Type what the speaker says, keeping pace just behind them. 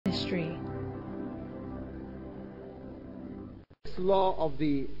ministry. This law of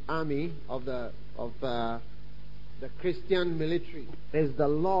the army of the Christian military is the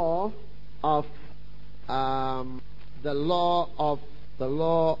law of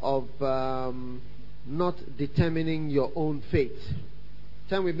not determining your own fate.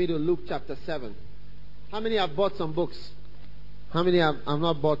 Turn with me to Luke chapter 7. How many have bought some books? How many have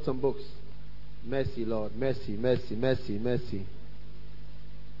not bought some books? Mercy, Lord. Mercy, mercy, mercy, mercy.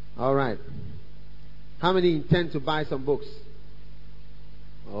 All right. How many intend to buy some books?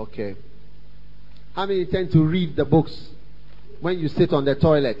 Okay. How many intend to read the books when you sit on the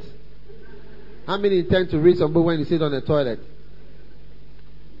toilet? How many intend to read some book when you sit on the toilet?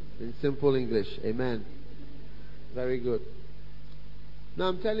 In simple English. Amen. Very good. Now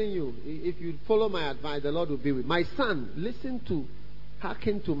I'm telling you, if you follow my advice, the Lord will be with you. My son,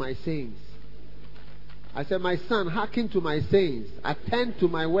 hearken to my sayings. I said, my son, hearken to my sayings. Attend to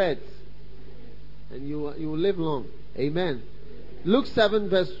my words. And you will live long. Amen. Luke 7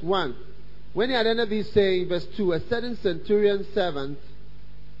 verse 1. When he had ended this saying, verse 2, a certain centurion servant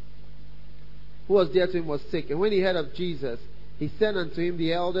who was dear to him was sick. And when he heard of Jesus, he sent unto him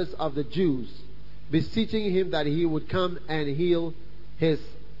the elders of the Jews, beseeching him that he would come and heal his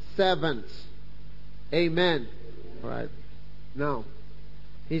servant. Amen. All right. Now,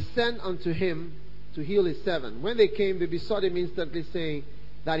 he sent unto him to heal his servant. When they came, they besought him instantly, saying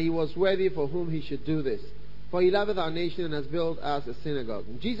that he was worthy for whom he should do this. For he loveth our nation and has built us a synagogue.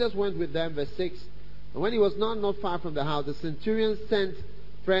 And Jesus went with them, verse 6. And when he was not far from the house, the centurion sent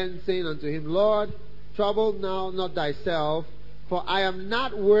friends, saying unto him, Lord, trouble now not thyself, for I am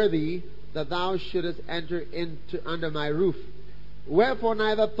not worthy that thou shouldest enter under my roof. Wherefore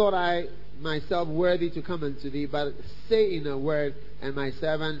neither thought I myself worthy to come unto thee, but say in a word, and my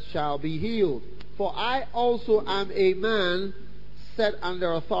servant shall be healed. For I also am a man set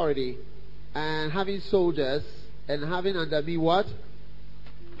under authority, and having soldiers, and having under me what?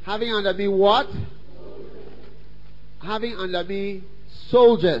 Having under me what? Having under me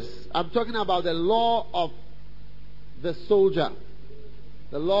soldiers. I'm talking about the law of the soldier,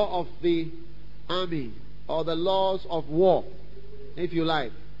 the law of the army, or the laws of war, if you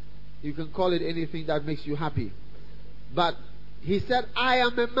like. You can call it anything that makes you happy. But he said, I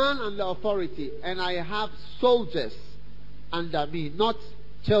am a man under authority, and I have soldiers under me, not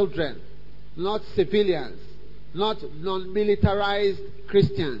children, not civilians, not non-militarized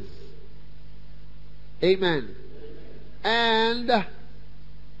Christians. Amen. And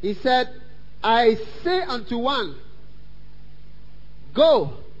he said, I say unto one,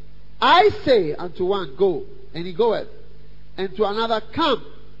 go. I say unto one, go, and he goeth. And to another, come,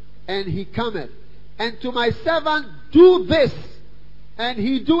 and he cometh. And to my servant, do this, and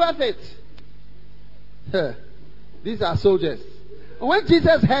he doeth it. These are soldiers. When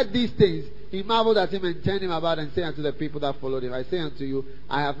Jesus heard these things, he marveled at him and turned him about and said unto the people that followed him, I say unto you,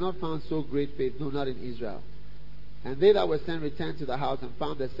 I have not found so great faith, no, not in Israel. And they that were sent returned to the house and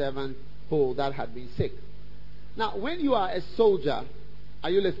found the servant whole that had been sick. Now, when you are a soldier, are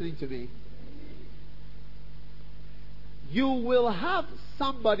you listening to me? You will have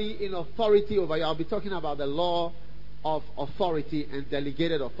somebody in authority over you. I'll be talking about the law of authority and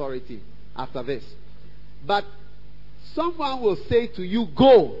delegated authority after this. But someone will say to you,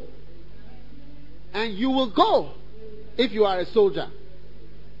 go. And you will go if you are a soldier.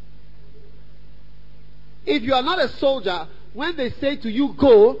 If you are not a soldier, when they say to you,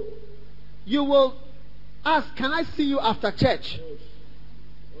 go, you will ask, can I see you after church?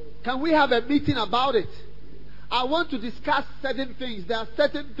 Can we have a meeting about it? I want to discuss certain things. There are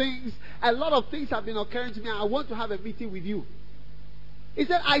certain things, a lot of things have been occurring to me. I want to have a meeting with you. He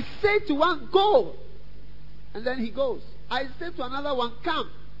said, I say to one, go. And then he goes. I say to another one, come.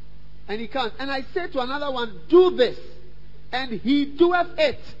 And he comes. And I say to another one, do this. And he doeth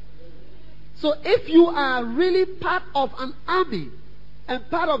it. So if you are really part of an army and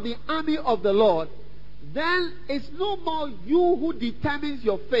part of the army of the Lord, then it's no more you who determines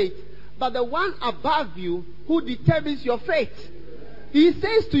your fate, but the one above you who determines your fate. He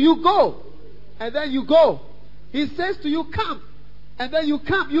says to you, go, and then you go. He says to you, come, and then you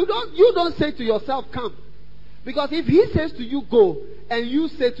come. You don't say to yourself, come. Because if he says to you, go, and you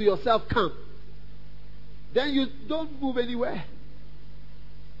say to yourself, come, then you don't move anywhere.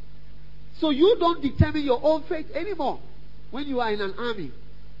 So you don't determine your own fate anymore when you are in an army.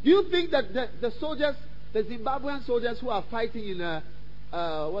 Do you think that the soldiers, the Zimbabwean soldiers who are fighting in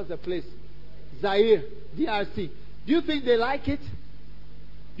what's the place? Zaire, DRC. Do you think they like it?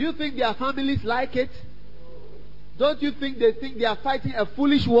 Do you think their families like it? Don't you think they are fighting a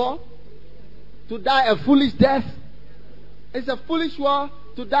foolish war? To die a foolish death? It's a foolish war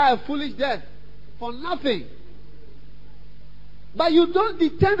to die a foolish death for nothing. But you don't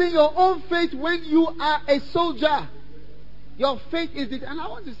determine your own fate when you are a soldier. Your fate is it. And I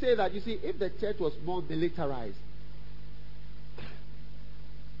want to say that, you see, if the church was more militarized,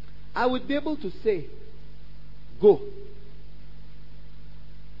 I would be able to say, go.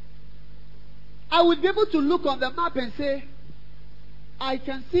 I would be able to look on the map and say, I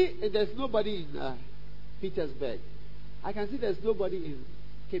can see there's nobody in Petersburg. I can see there's nobody in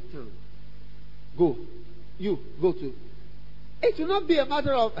Cape Town. Go. You, go to. It will not be a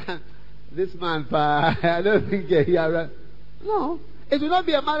matter of, this man, I don't think he arrived. No. It will not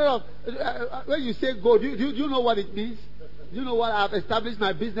be a matter of, when you say go, do you know what it means? Do you know what? I've established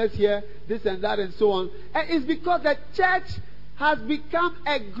my business here, this and that and so on. And it's because the church has become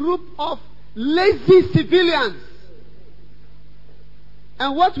a group of lazy civilians.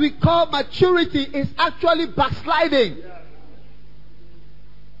 And what we call maturity is actually backsliding.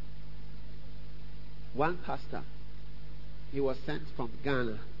 One pastor, he was sent from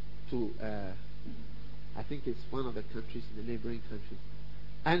Ghana to, I think it's one of the countries in the neighboring country.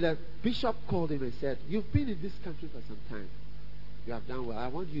 And the bishop called him and said, you've been in this country for some time. You have done well. I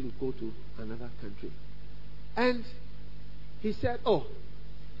want you to go to another country. And he said,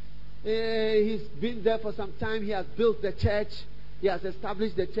 he's been there for some time. He has built the church. He has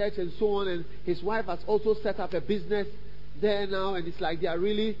established the church and so on. And his wife has also set up a business there now. And it's like they are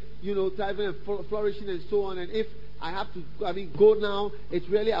really, thriving and flourishing and so on. And if I have to, go now, it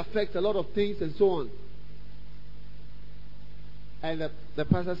really affects a lot of things and so on. And the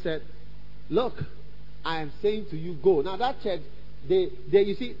pastor said, look, I am saying to you, go. Now that church,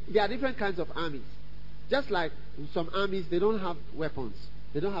 you see, there are different kinds of armies. Just like some armies, they don't have weapons.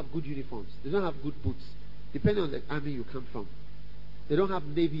 They don't have good uniforms. They don't have good boots. Depending on the army you come from. They don't have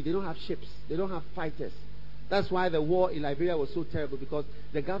navy. They don't have ships. They don't have fighters. That's why the war in Liberia was so terrible, because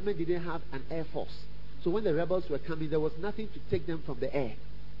the government didn't have an air force. So when the rebels were coming, there was nothing to take them from the air.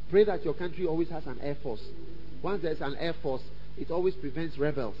 Pray that your country always has an air force. Once there's an air force, it always prevents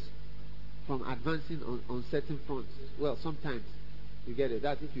rebels from advancing on certain fronts. Well, sometimes you get it.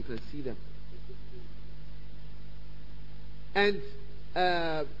 That's if you can see them. And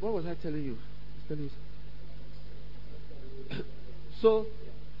what was I telling you? So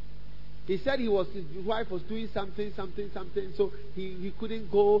he said his wife was doing something. So he couldn't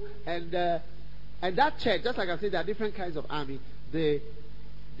go. And that church, just like I said, there are different kinds of army. They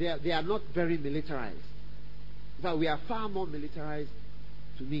are not very militarized. But we are far more militarized,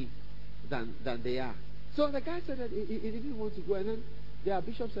 to me, than they are. So the guy said that he didn't want to go, and then their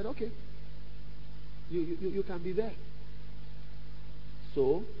bishop said, okay, you can be there.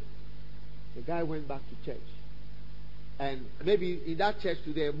 So the guy went back to church. And maybe in that church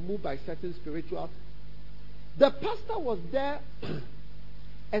today, moved by certain spiritual. The pastor was there.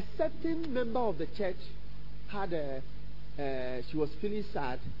 A certain member of the church had she was feeling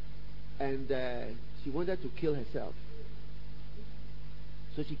sad, and she wanted to kill herself.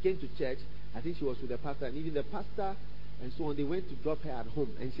 So she came to church. I think she was with the pastor, and even the pastor and so on, they went to drop her at home.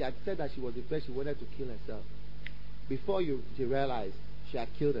 And she had said that she was depressed, she wanted to kill herself. Before she realized, she had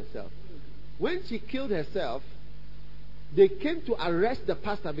killed herself. When she killed herself, they came to arrest the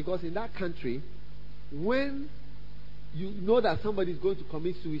pastor, because in that country, when you know that somebody is going to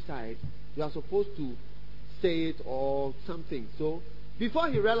commit suicide, you are supposed to say it or something. So before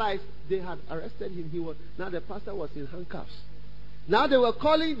he realized, they had arrested him. Now the pastor was in handcuffs. Now they were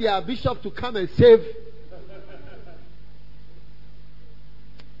calling their bishop to come and save.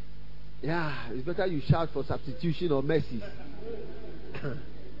 Yeah, it's better you shout for substitution or mercy.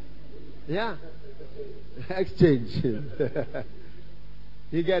 Yeah. Exchange.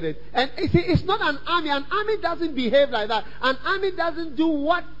 You get it? And you see, it's not an army. An army doesn't behave like that. An army doesn't do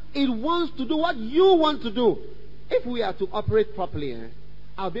what it wants to do, what you want to do. If we are to operate properly,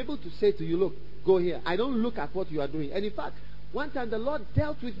 I'll be able to say to you, look, go here. I don't look at what you are doing. And in fact, one time the Lord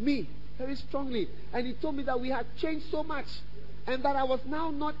dealt with me very strongly. And He told me that we had changed so much. And that I was now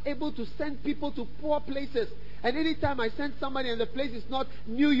not able to send people to poor places. And anytime I send somebody and the place is not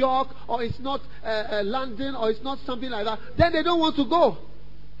New York, or it's not London, or it's not something like that, then they don't want to go.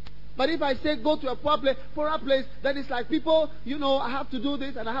 But if I say go to a poor place, then it's like people, I have to do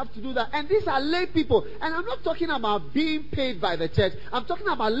this and I have to do that. And these are lay people. And I'm not talking about being paid by the church. I'm talking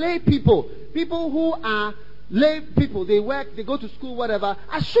about lay people. People who are lay people. They work, they go to school, whatever.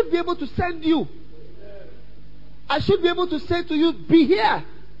 I should be able to send you. I should be able to say to you, be here.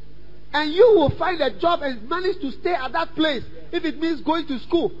 And you will find a job and manage to stay at that place. If it means going to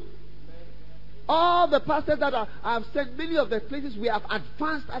school. All the pastors that I have said, many of the places we have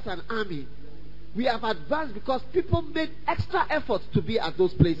advanced as an army. We have advanced because people made extra efforts to be at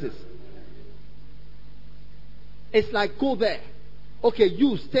those places. It's like, go there. Okay,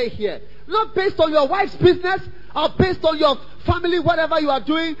 you stay here. Not based on your wife's business, or based on your family, whatever you are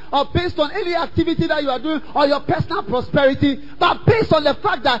doing, or based on any activity that you are doing, or your personal prosperity, but based on the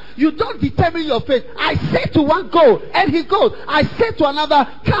fact that you don't determine your faith. I say to one, go, and he goes. I say to another,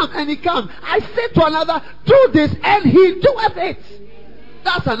 come, and he comes. I say to another, do this, and he doeth it.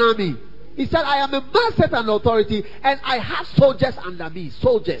 That's an army. He said, I am a man set an authority, and I have soldiers under me.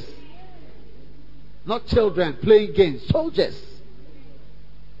 Soldiers. Not children playing games. Soldiers.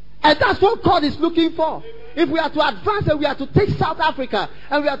 And that's what God is looking for. If we are to advance and we are to take South Africa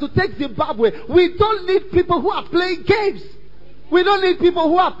and we are to take Zimbabwe, we don't need people who are playing games. We don't need people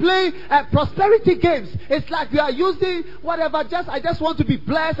who are playing prosperity games. It's like we are using whatever, I just want to be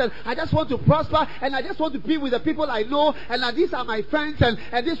blessed, and I just want to prosper, and I just want to be with the people I know, and these are my friends, and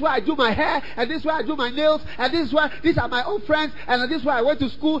this is where I do my hair, and this is where I do my nails, and these are my own friends, and this is where I went to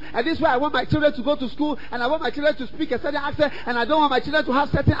school, and this is where I want my children to go to school, and I want my children to speak a certain accent, and I don't want my children to have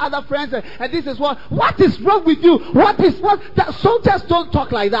certain other friends, and this is what is wrong with you? That soldiers don't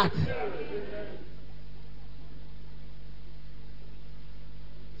talk like that.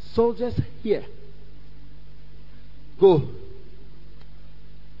 Soldiers here. Go.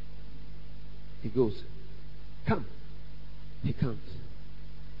 He goes. Come. He comes.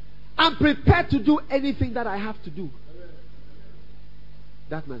 I'm prepared to do anything that I have to do.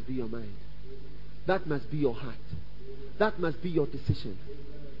 That must be your mind. That must be your heart. That must be your decision.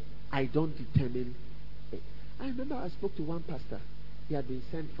 I don't determine it. I remember I spoke to one pastor. He had been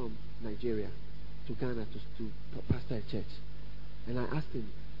sent from Nigeria to Ghana to pastor a church. And I asked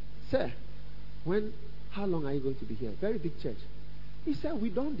him, sir, how long are you going to be here? Very big church. He said, we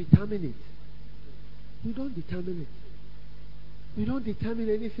don't determine it. We don't determine it. We don't determine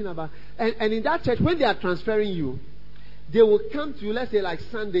anything about. And in that church, when they are transferring you, they will come to you, let's say like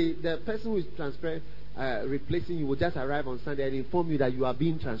Sunday, the person who is transferring, replacing you will just arrive on Sunday and inform you that you are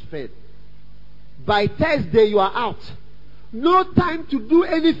being transferred. By Thursday, you are out. No time to do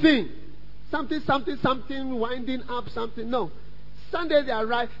anything. Something, winding up something. No. Sunday they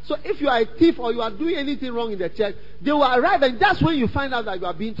arrive. So if you are a thief or you are doing anything wrong in the church, they will arrive, and that's when you find out that you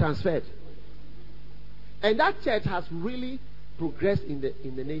are being transferred. And that church has really progressed in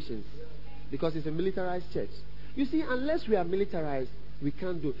the nations because it's a militarized church. You see, unless we are militarized, we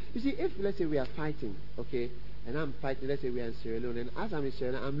can't do. You see, if let's say we are fighting, okay, and I'm fighting, let's say we are in Sierra Leone, and as I'm in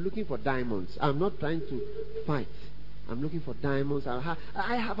Sierra Leone, I'm looking for diamonds. I'm not trying to fight. I'm looking for diamonds.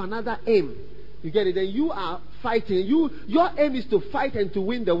 I have another aim. You get it? Then you are fighting. Your aim is to fight and to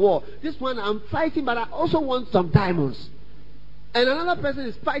win the war. This one, I'm fighting, but I also want some diamonds. And another person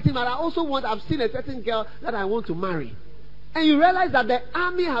is fighting, but I've seen a certain girl that I want to marry. And you realize that the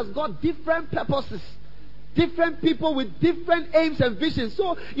army has got different purposes. Different people with different aims and visions.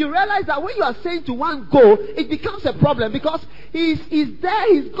 So you realize that when you are saying to one go, it becomes a problem because he's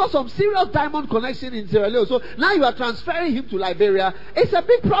there. He's got some serious diamond connection in Sierra Leone. So now you are transferring him to Liberia. It's a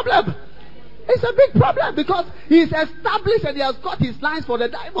big problem. It's a big problem because he's established and he has got his lines for the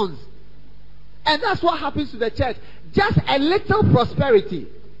diamonds. And that's what happens to the church. Just a little prosperity.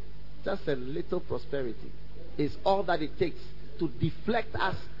 Just a little prosperity is all that it takes to deflect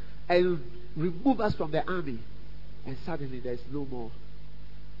us and remove us from the army. And suddenly there's no more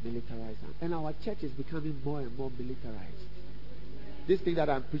militarized. And our church is becoming more and more militarized. This thing that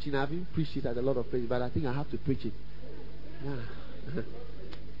I'm preaching, I haven't preached it at a lot of places, but I think I have to preach it. Yeah.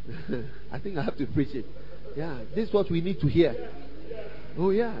 I think I have to preach it. Yeah, this is what we need to hear.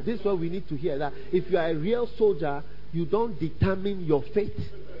 Oh yeah, this is what we need to hear. That if you are a real soldier, you don't determine your fate.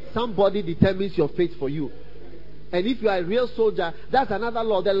 Somebody determines your fate for you. And if you are a real soldier, that's another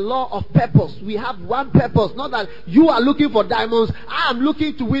law, the law of purpose. We have one purpose. Not that you are looking for diamonds, I am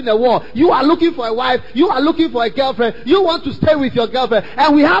looking to win a war. You are looking for a wife, you are looking for a girlfriend, you want to stay with your girlfriend.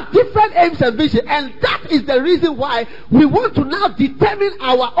 And we have different aims and visions. And that is the reason why we want to now determine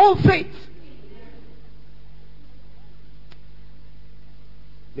our own fate.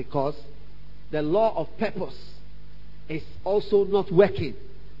 Because the law of purpose is also not working.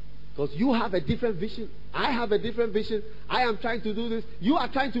 Because you have a different vision. I have a different vision. I am trying to do this. You are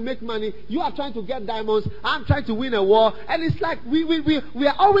trying to make money. You are trying to get diamonds. I'm trying to win a war. And it's like we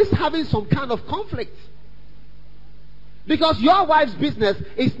are always having some kind of conflict. Because your wife's business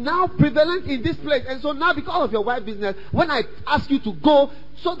is now prevalent in this place. And so now because of your wife's business, when I ask you to go,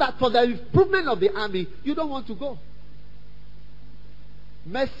 so that for the improvement of the army, you don't want to go.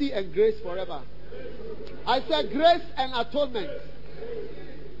 Mercy and grace forever. I said grace and atonement.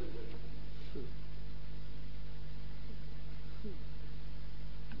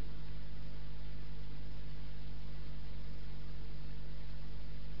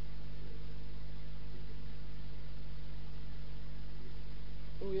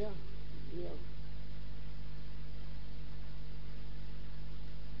 yeah.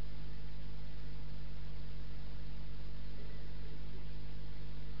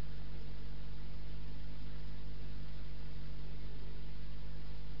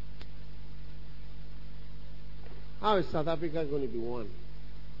 How is South Africa going to be won?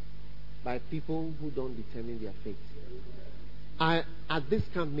 By people who don't determine their fate. At this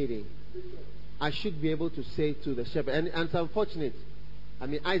camp meeting, I should be able to say to the shepherd, and it's unfortunate. I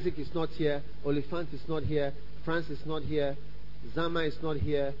mean, Isaac is not here, Oliphant is not here, France is not here, Zama is not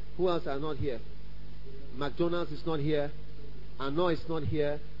here. Who else are not here? McDonald's is not here, Arnaud is not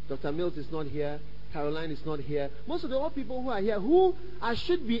here, Dr. Mills is not here, Caroline is not here. Most of the old people who are here, who I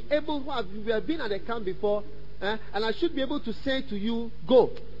should be able, who have been at the camp before, and I should be able to say to you,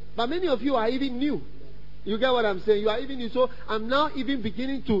 go. But many of you are even new. You get what I'm saying? You are even new. So I'm now even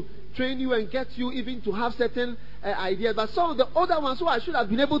beginning to train you and get you even to have certain ideas. But some of the older ones who I should have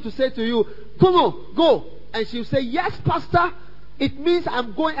been able to say to you, come on, go. And she'll say, yes, Pastor. It means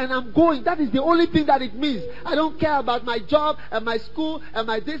I'm going and I'm going. That is the only thing that it means. I don't care about my job and my school and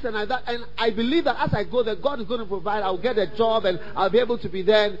my this and my that. And I believe that as I go there, God is going to provide. I'll get a job and I'll be able to be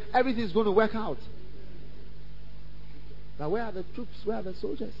there and everything is going to work out. But where are the troops? Where are the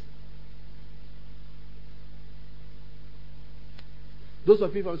soldiers? Those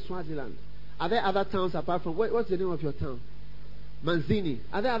of you from Swaziland, are there other towns apart from, what's the name of your town? Manzini.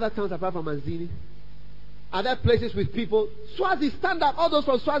 Are there other towns apart from Manzini? Are there places with people? Swazi, stand up. All those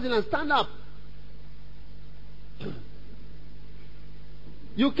from Swaziland, stand up.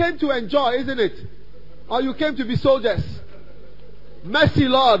 You came to enjoy, isn't it? Or you came to be soldiers? Mercy,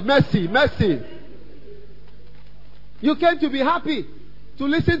 Lord, mercy, mercy. You came to be happy, to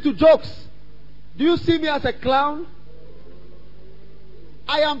listen to jokes. Do you see me as a clown?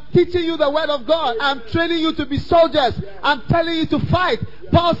 I am teaching you the word of God. I'm training you to be soldiers. I'm telling you to fight.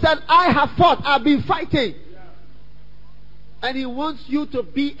 Paul said, I have fought. I've been fighting. And he wants you to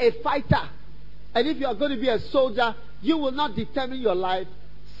be a fighter. And if you are going to be a soldier, you will not determine your life.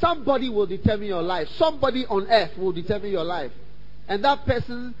 Somebody will determine your life. Somebody on earth will determine your life. And that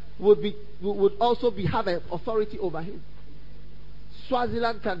person would also have an authority over him.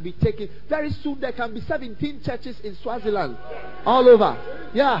 Swaziland can be taken. Very soon there can be 17 churches in Swaziland. All over.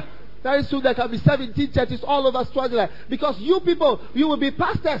 Yeah. Very soon there can be 17 churches all over Swaziland. Because you people, you will be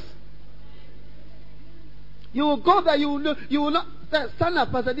pastors. You will go there, you will not stand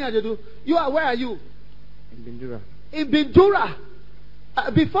up, Pastor Niajedu. Where are you? In Bindura. In Bindura.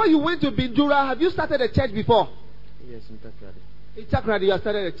 Before you went to Bindura, have you started a church before? Yes, in Takrady. In Takrady you have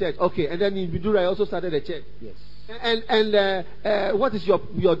started a church. Okay, and then in Bindura you also started a church. Yes. And what is your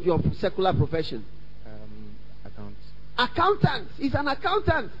secular profession? Accountant. He's an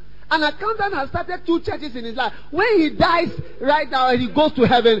accountant. An accountant has started 2 churches in his life. When he dies right now and he goes to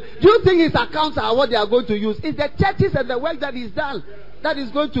heaven, do you think his accounts are what they are going to use? It's the churches and the work that he's done that is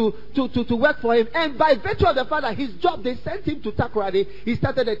going to work for him. And by virtue of the fact that his job, they sent him to Takrady, he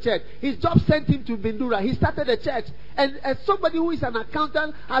started a church. His job sent him to Bindura, he started a church. And as somebody who is an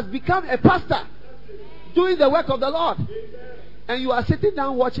accountant has become a pastor, doing the work of the Lord. And you are sitting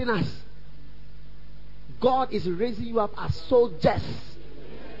down watching us. God is raising you up as soldiers.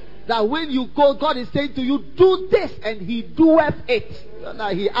 That when you go, God is saying to you, do this, and he doeth it. Now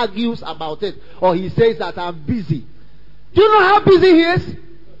he argues about it, or he says that I'm busy. Do you know how busy he is?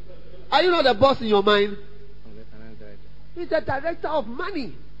 Are you not the boss in your mind? He's the director of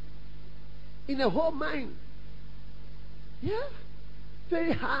money in the whole mine. Yeah,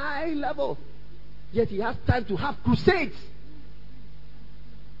 very high level. Yet he has time to have crusades.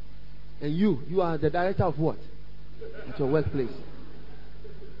 And you are the director of what? At your workplace.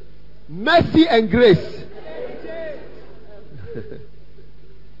 Mercy and grace.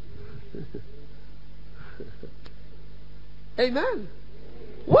 Amen.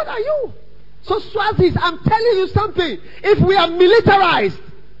 What are you? So Swazis, I'm telling you something. If we are militarized,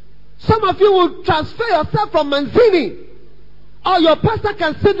 some of you will transfer yourself from Manzini. Or your pastor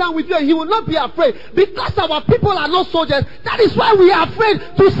can sit down with you and he will not be afraid. Because our people are not soldiers, that is why we are afraid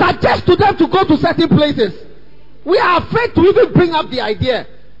to suggest to them to go to certain places. We are afraid to even bring up the idea.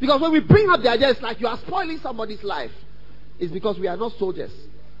 Because when we bring up the idea, it's like you are spoiling somebody's life. It's because we are not soldiers.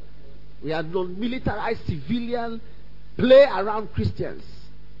 We are non-militarized civilian, play around Christians.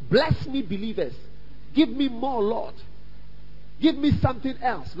 Bless me, believers. Give me more, Lord. Give me something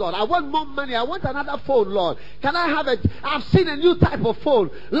else, Lord. I want more money. I want another phone, Lord. Can I have I've seen a new type of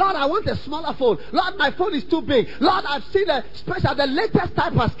phone. Lord, I want a smaller phone. Lord, my phone is too big. Lord, I've seen the latest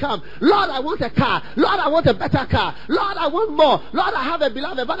type has come. Lord, I want a car. Lord, I want a better car. Lord, I want more. Lord, I have a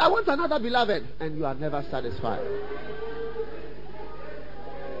beloved, but I want another beloved. And you are never satisfied.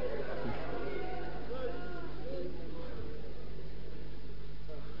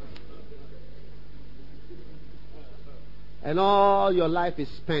 And all your life is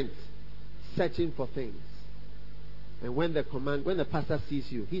spent searching for things. And when the pastor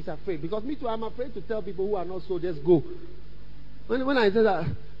sees you, he's afraid. Because me too, I'm afraid to tell people who are not soldiers, go. When I say that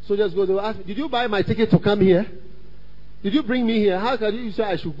soldiers go, they will ask me, did you buy my ticket to come here? Did you bring me here? How can you say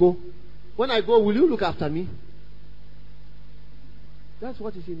I should go? When I go, will you look after me? That's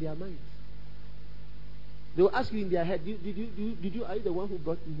what is in their minds. They will ask you in their head, are you the one who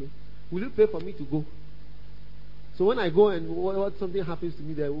brought me here? Will you pay for me to go? So when I go and what something happens to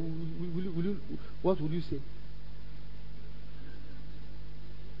me there, what will you say?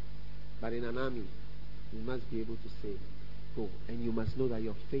 But in an army, you must be able to say, go. And you must know that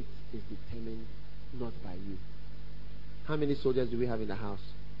your fate is determined not by you. How many soldiers do we have in the house?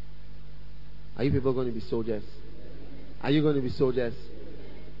 Are you people going to be soldiers? Are you going to be soldiers?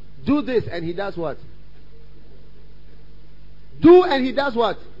 Do this and he does what? Do and he does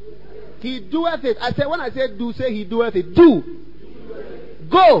what? He doeth it. I said, when I said do, say he doeth it. Do.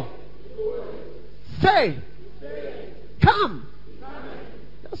 Go. Say. Come.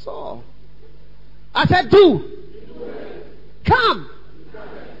 That's all. I said do. Come.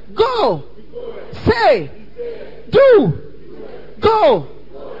 Go. Say. Do. Go.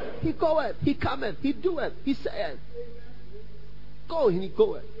 He goeth. He cometh. He doeth. He saith. Go and he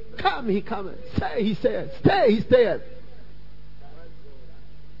goeth. Come, he cometh. Say, he saith. Stay, he stayeth.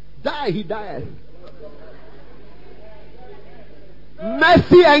 Die, he dieth.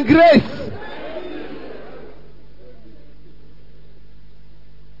 Mercy and grace.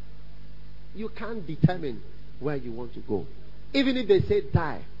 You can't determine where you want to go. Even if they say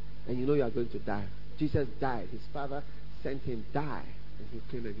die, and you know you are going to die. Jesus died. His Father sent him die, and he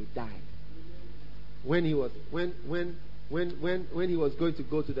came and he died. When he was he was going to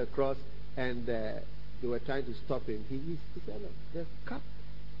go to the cross, and they were trying to stop him, he said, "Look, the cup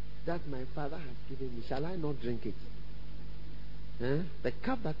that my Father has given me, shall I not drink it? The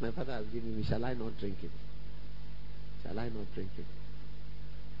cup that my Father has given me, shall I not drink it? Shall I not drink it?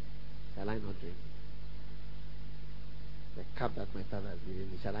 Shall I not drink it? The cup that my Father has given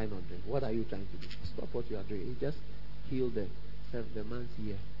me, shall I not drink? What are you trying to do? Stop what you are doing. You just heal the man's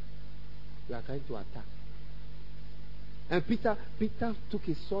ear. You are trying to attack." And Peter took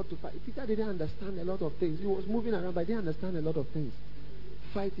his sword to fight. Peter didn't understand a lot of things. He was moving around, but didn't understand a lot of things.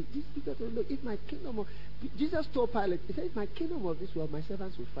 Fighting. Peter told him, "Look, if my kingdom of..." Jesus told Pilate, he said, "If my kingdom of this world, my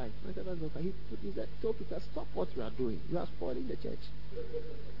servants will fight. My servants will fight." He told Peter, "Stop what you are doing. You are spoiling the church."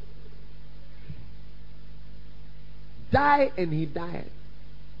 Die and he died.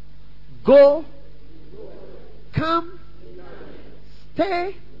 Go. Come.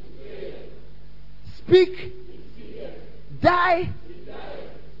 Stay. Speak. Die.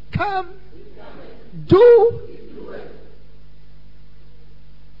 Come. Do.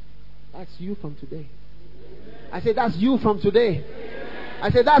 That's you from today. I said, that's you from today. I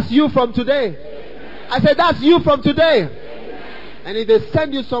said, that's you from today. I said, that's you from today. And if they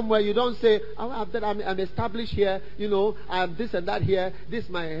send you somewhere, you don't say, "Oh, I'm established here, I'm this and that here, this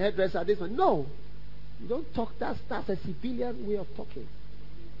my hairdresser, this one." No. You don't talk. That's a civilian way of talking.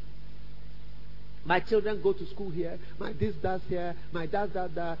 My children go to school here, my this does here, my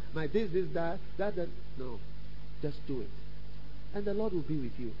that, my this that. No. Just do it. And the Lord will be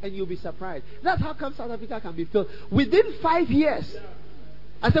with you. And you'll be surprised. That's how come South Africa can be filled. Within 5 years.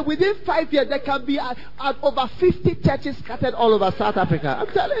 I said within 5 years there can be over 50 churches scattered all over South Africa. I'm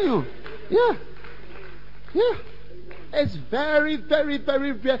telling you. Yeah. It's very, very,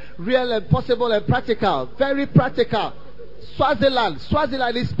 very real and possible and practical. Very practical.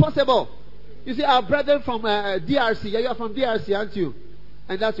 Swaziland is possible. You see, our brethren from DRC. Yeah, you're from DRC, aren't you?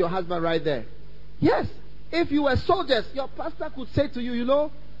 And that's your husband right there. Yes. If you were soldiers, your pastor could say to you,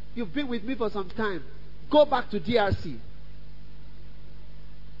 you've been with me for some time. Go back to DRC.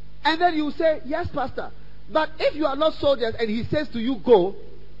 And then you say, "Yes, pastor." But if you are not soldiers and he says to you, "Go,"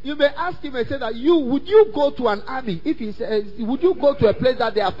 you may ask him and say that would you go to an army? If he says, would you go to a place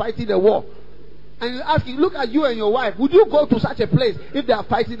that they are fighting a war? And you ask him, "Look at you and your wife. Would you go to such a place if they are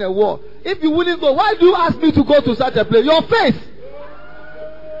fighting a war?" If you wouldn't go, why do you ask me to go to such a place? Your face.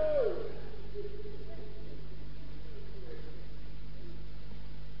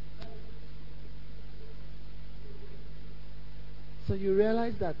 So you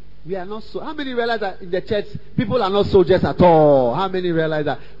realize that we are not so. How many realize that in the church people are not soldiers at all? How many realize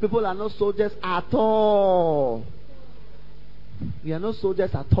that people are not soldiers at all? We are not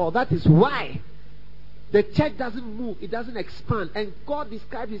soldiers at all. That is why the church doesn't move. It doesn't expand. And God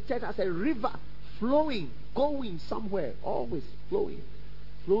describes his church as a river flowing, going somewhere, always flowing,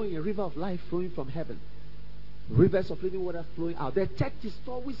 a river of life flowing from heaven. Rivers of living water flowing out. The church is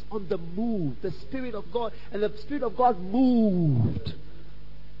always on the move. The Spirit of God. And the Spirit of God moved.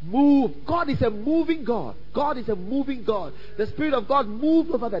 Move. God is a moving God. God is a moving God. The Spirit of God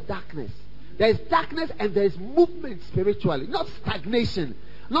moved over the darkness. There is darkness and there is movement spiritually. Not stagnation.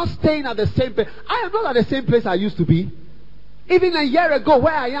 Not staying at the same place. I am not at the same place I used to be. Even a year ago,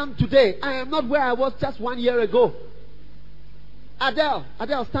 where I am today, I am not where I was just 1 year ago. Adele,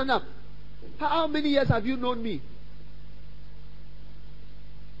 stand up. How many years have you known me?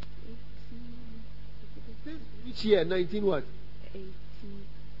 Which year? 19 what?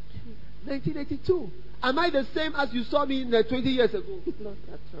 1982. Am I the same as you saw me in 20 years ago? Not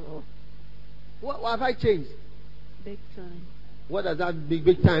at all. What have I changed? Big time. What does that mean,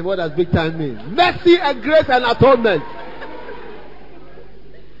 big time? What does big time mean? Mercy and grace and atonement.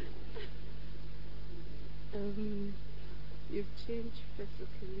 You've changed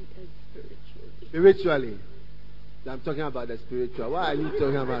physically and spiritually. Spiritually. I'm talking about the spiritual. What are you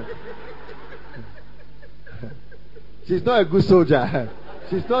talking about? She's not a good soldier.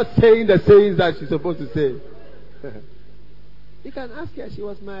 She's not saying the sayings that she's supposed to say. You can ask her. She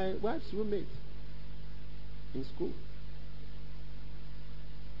was my wife's roommate in school.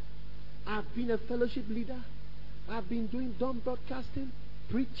 I've been a fellowship leader. I've been doing dumb broadcasting,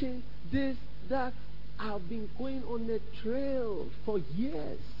 preaching, this, that. I've been going on a trail for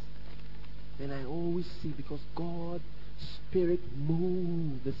years. And I always see, because God's Spirit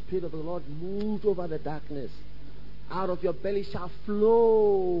moved. The Spirit of the Lord moved over the darkness. Out of your belly shall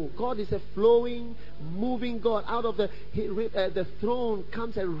flow. God is a flowing, moving God. Out of the throne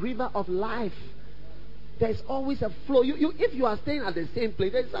comes a river of life. There's always a flow. If you are staying at the same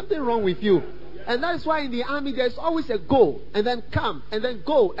place, there's something wrong with you. And that is why in the army there's always a go, and then come, and then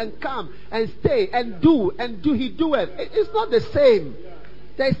go, and come, and stay, and do. He doeth. It's not the same.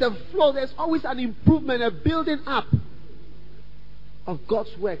 There's a flow. There's always an improvement, a building up of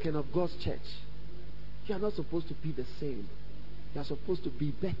God's work and of God's church. You are not supposed to be the same. You are supposed to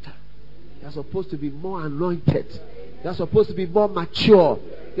be better. You are supposed to be more anointed. You are supposed to be more mature.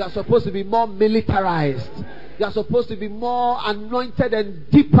 You are supposed to be more militarized. You are supposed to be more anointed and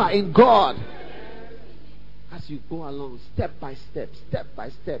deeper in God. As you go along, step by step, step by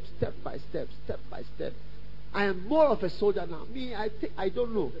step, step by step, step by step. I am more of a soldier now. Me, I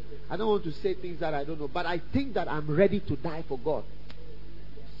don't know. I don't want to say things that I don't know. But I think that I'm ready to die for God.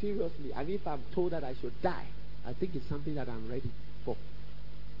 Seriously. And if I'm told that I should die, I think it's something that I'm ready for.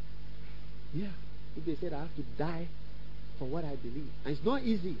 Yeah. If they said I have to die for what I believe. And it's not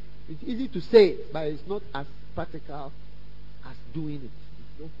easy. It's easy to say it, but it's not as practical as doing it.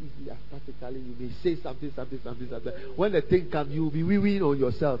 It's not easy as practically. You may say something. When the thing comes, you'll be weeing on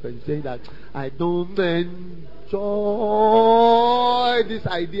yourself and saying that I don't enjoy this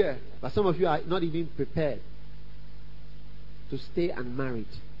idea. But some of you are not even prepared to stay unmarried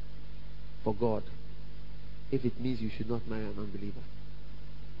for God if it means you should not marry an unbeliever.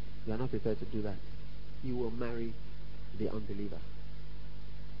 You are not prepared to do that. You will marry the unbeliever.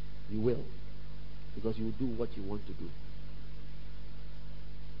 You will. Because you will do what you want to do.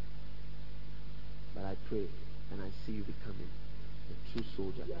 But I pray and I see you becoming a true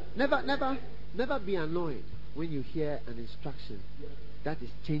soldier. Never be annoyed when you hear an instruction that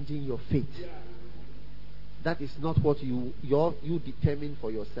is changing your fate. That is not what you determine for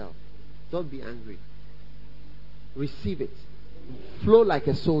yourself. Don't be angry. Receive it. Flow like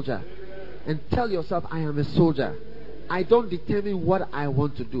a soldier. And tell yourself, I am a soldier. I don't determine what I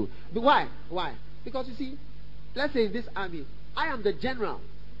want to do. But why? Why? Because you see, let's say in this army, I am the general.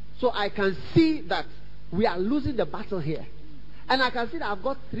 So I can see that we are losing the battle here. And I can see that I've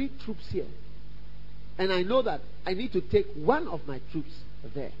got 3 troops here. And I know that I need to take one of my troops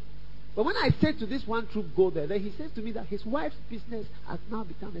there. But when I said to this one troop, go there, then he says to me that his wife's business has now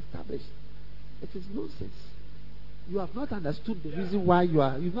become established. It is nonsense. You have not understood the reason why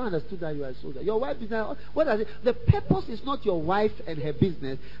you've not understood that you are a soldier. Your wife's business, what does it? The purpose is not your wife and her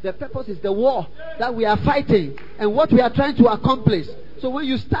business. The purpose is the war that we are fighting and what we are trying to accomplish. So when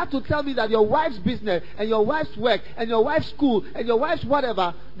you start to tell me that your wife's business and your wife's work and your wife's school and your wife's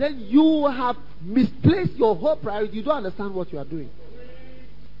whatever, then you have misplaced your whole priority. You don't understand what you are doing.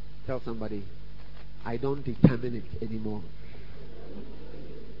 Tell somebody, I don't determine it anymore.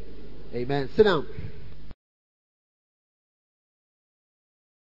 Amen. Sit down.